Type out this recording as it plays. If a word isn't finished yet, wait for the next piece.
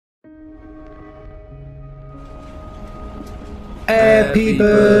Happy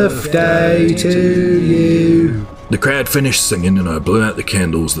birthday to you. The crowd finished singing and I blew out the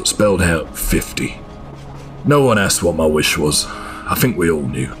candles that spelled out 50. No one asked what my wish was. I think we all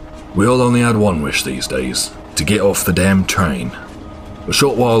knew. We all only had one wish these days, to get off the damn train. A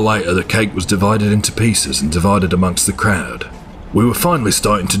short while later, the cake was divided into pieces and divided amongst the crowd. We were finally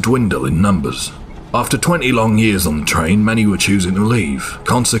starting to dwindle in numbers. After 20 long years on the train, many were choosing to leave.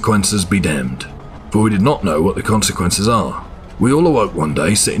 Consequences be damned. For we did not know what the consequences are. We all awoke one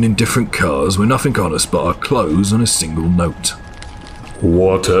day sitting in different cars with nothing on us but our clothes and a single note.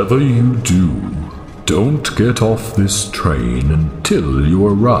 Whatever you do, don't get off this train until you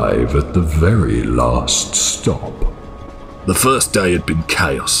arrive at the very last stop. The first day had been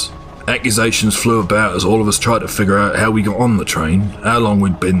chaos. Accusations flew about as all of us tried to figure out how we got on the train, how long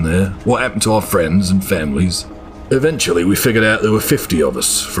we'd been there, what happened to our friends and families. Eventually we figured out there were 50 of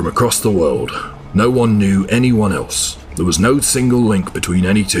us from across the world. No one knew anyone else. There was no single link between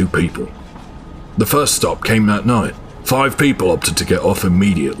any two people. The first stop came that night. 5 people opted to get off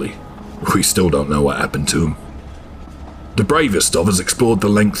immediately. We still don't know what happened to them. The bravest of us explored the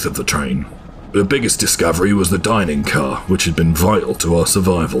length of the train. The biggest discovery was the dining car, which had been vital to our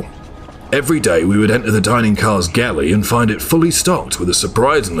survival. Every day we would enter the dining car's galley and find it fully stocked with a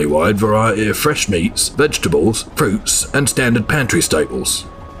surprisingly wide variety of fresh meats, vegetables, fruits, and standard pantry staples.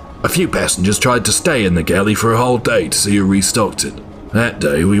 A few passengers tried to stay in the galley for a whole day to see who restocked it. That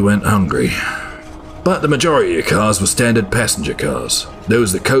day we went hungry. But the majority of cars were standard passenger cars. There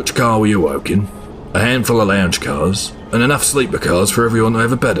was the coach car we awoke in, a handful of lounge cars, and enough sleeper cars for everyone to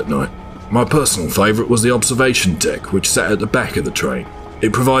have a bed at night. My personal favourite was the observation deck, which sat at the back of the train.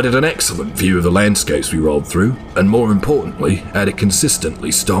 It provided an excellent view of the landscapes we rolled through, and more importantly, had a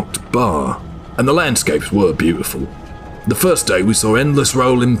consistently stocked bar. And the landscapes were beautiful. The first day we saw endless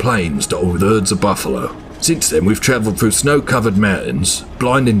rolling plains dotted with herds of buffalo. Since then we've travelled through snow-covered mountains,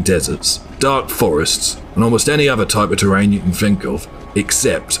 blinding deserts, dark forests, and almost any other type of terrain you can think of,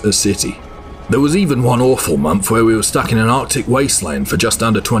 except a city. There was even one awful month where we were stuck in an Arctic wasteland for just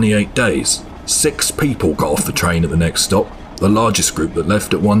under 28 days. 6 people got off the train at the next stop, the largest group that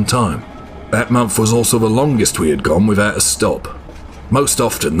left at one time. That month was also the longest we had gone without a stop. Most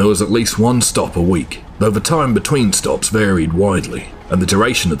often there was at least one stop a week, though the time between stops varied widely, and the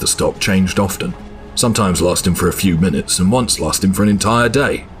duration of the stop changed often, sometimes lasting for a few minutes and once lasting for an entire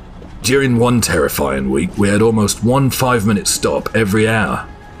day. During one terrifying week, we had almost one 5-minute stop every hour.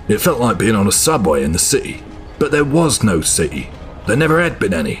 It felt like being on a subway in the city, but there was no city. There never had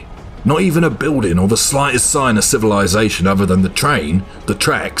been any. Not even a building or the slightest sign of civilization other than the train, the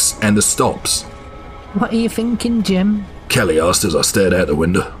tracks, and the stops. What are you thinking, Jim? Kelly asked as I stared out the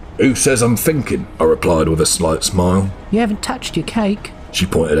window. Who says I'm thinking? I replied with a slight smile. You haven't touched your cake. She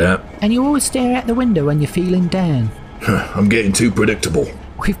pointed out. And you always stare out the window when you're feeling down. I'm getting too predictable.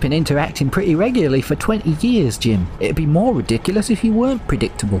 We've been interacting pretty regularly for 20 years, Jim. It'd be more ridiculous if you weren't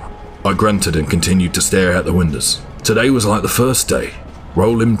predictable. I grunted and continued to stare out the windows. Today was like the first day.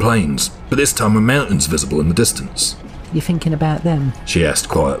 Rolling plains, but this time with mountains visible in the distance. You thinking about them? She asked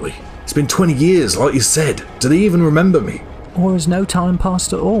quietly. It's been 20 years, like you said. Do they even remember me? Or has no time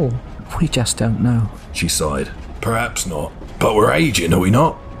passed at all? We just don't know. She sighed. Perhaps not. But we're aging, are we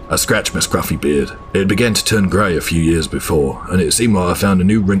not? I scratched my scruffy beard. It had begun to turn grey a few years before, and it seemed like I found a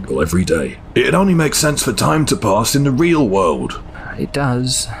new wrinkle every day. It'd only make sense for time to pass in the real world. It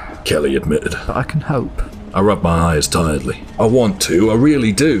does, Kelly admitted. but I can hope. I rubbed my eyes tiredly. I want to, I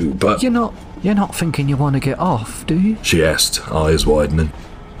really do, but... You're not thinking you want to get off, do you? She asked, eyes widening.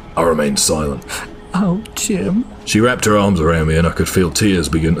 I remained silent. Oh, Jim. She wrapped her arms around me and I could feel tears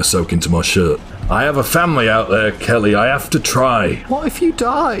begin to soak into my shirt. I have a family out there, Kelly. I have to try. What if you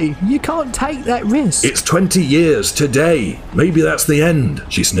die? You can't take that risk. It's 20 years today. Maybe that's the end,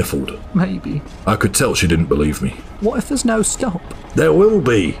 she sniffled. Maybe. I could tell she didn't believe me. What if there's no stop? There will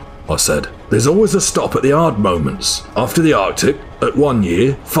be, I said. There's always a stop at the hard moments. After the Arctic, at 1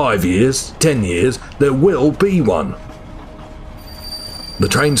 year, 5 years, 10 years, there will be one. The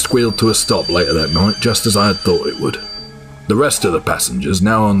train squealed to a stop later that night, just as I had thought it would. The rest of the passengers,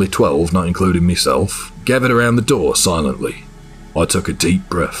 now only 12, not including myself, gathered around the door silently. I took a deep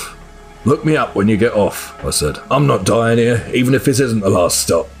breath. Look me up when you get off, I said. I'm not dying here, even if this isn't the last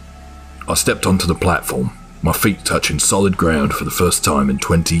stop. I stepped onto the platform, my feet touching solid ground for the first time in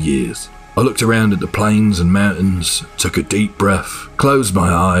 20 years. I looked around at the plains and mountains, took a deep breath, closed my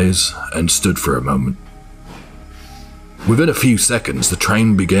eyes, and stood for a moment. Within a few seconds, the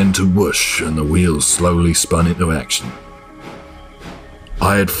train began to whoosh and the wheels slowly spun into action.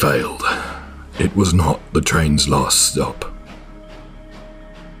 I had failed. It was not the train's last stop.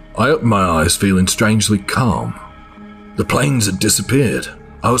 I opened my eyes feeling strangely calm. The planes had disappeared.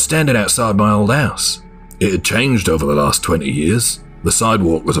 I was standing outside my old house. It had changed over the last 20 years. The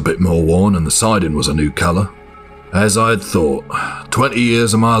sidewalk was a bit more worn and the siding was a new colour. As I had thought, 20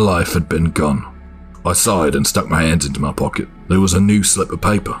 years of my life had been gone. I sighed and stuck my hands into my pocket. There was a new slip of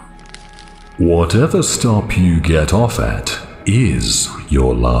paper. Whatever stop you get off at is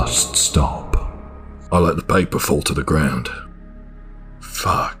your last stop. I let the paper fall to the ground.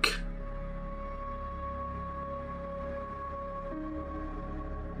 Fuck.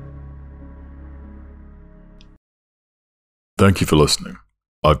 Thank you for listening.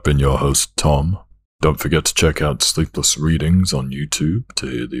 I've been your host, Tom. Don't forget to check out Sleepless Readings on YouTube to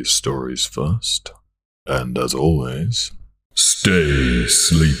hear these stories first. And as always, Stay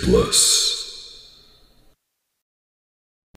sleepless.